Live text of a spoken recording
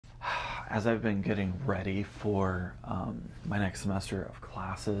as I've been getting ready for my next semester of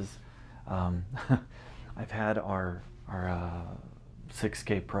classes, I've had our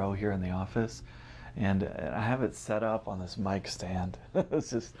 6K Pro here in the office, and I have it set up on this mic stand. It's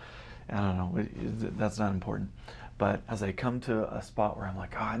just, I don't know, that's not important. But as I come to a spot where I'm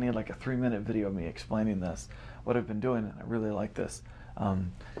like, oh, I need like a 3-minute video of me explaining this, what I've been doing, and I really like this. I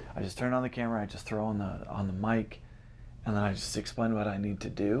just turn on the camera, I just throw on the mic, and then I just explain what I need to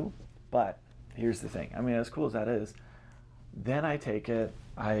do. But here's the thing. I mean, as cool as that is, then I take it,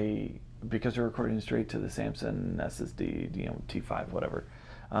 because we're recording straight to the Samsung SSD, T5, whatever,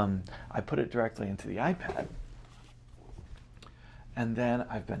 I put it directly into the iPad. And then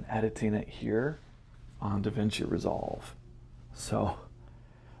I've been editing it here on DaVinci Resolve. So,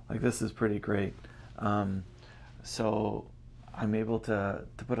 like, this is pretty great. So I'm able to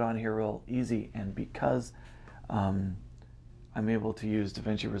put it on here real easy, and because I'm able to use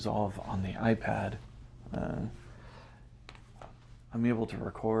DaVinci Resolve on the iPad, I'm able to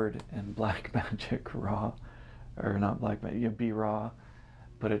record in Blackmagic RAW, or not Blackmagic, B-RAW,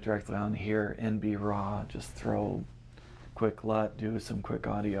 put it directly on here in B-RAW, just throw quick LUT, do some quick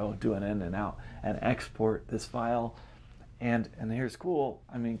audio, do an in and out, and export this file. And here's cool,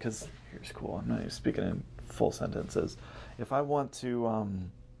 I mean, because here's cool, I'm not even speaking in full sentences. If I want to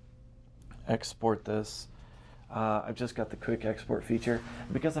export this, I've just got the quick export feature.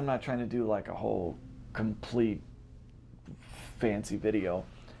 Because I'm not trying to do like a whole complete fancy video,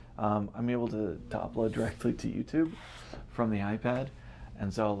 I'm able to upload directly to YouTube from the iPad.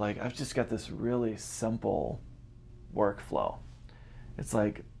 And so, like, I've just got this really simple workflow. It's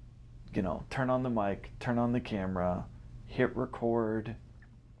like, you know, turn on the mic, turn on the camera, hit record,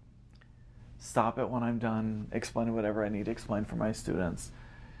 stop it when I'm done explaining whatever I need to explain for my students.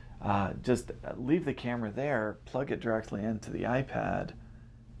 Just leave the camera there, plug it directly into the iPad,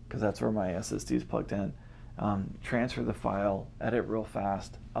 because that's where my SSD is plugged in. Transfer the file, edit real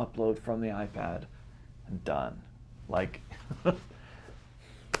fast, upload from the iPad, and done. Like,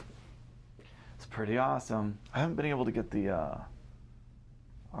 it's pretty awesome. I haven't been able to get the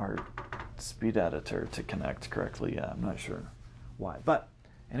our speed editor to connect correctly yet. I'm not sure why, but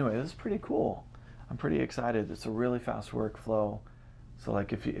anyway, this is pretty cool. I'm pretty excited. It's a really fast workflow. So,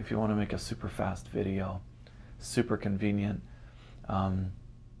 like, if you want to make a super fast video, super convenient.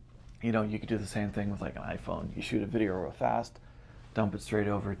 You know, you could do the same thing with like an iPhone. You shoot a video real fast, dump it straight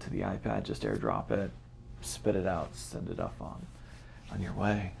over to the iPad, just airdrop it, spit it out, send it up on your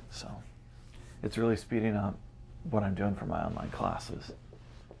way. So it's really speeding up what I'm doing for my online classes.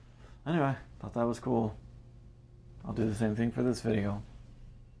 Anyway, thought that was cool. I'll do the same thing for this video.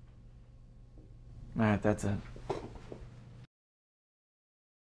 Alright, that's it.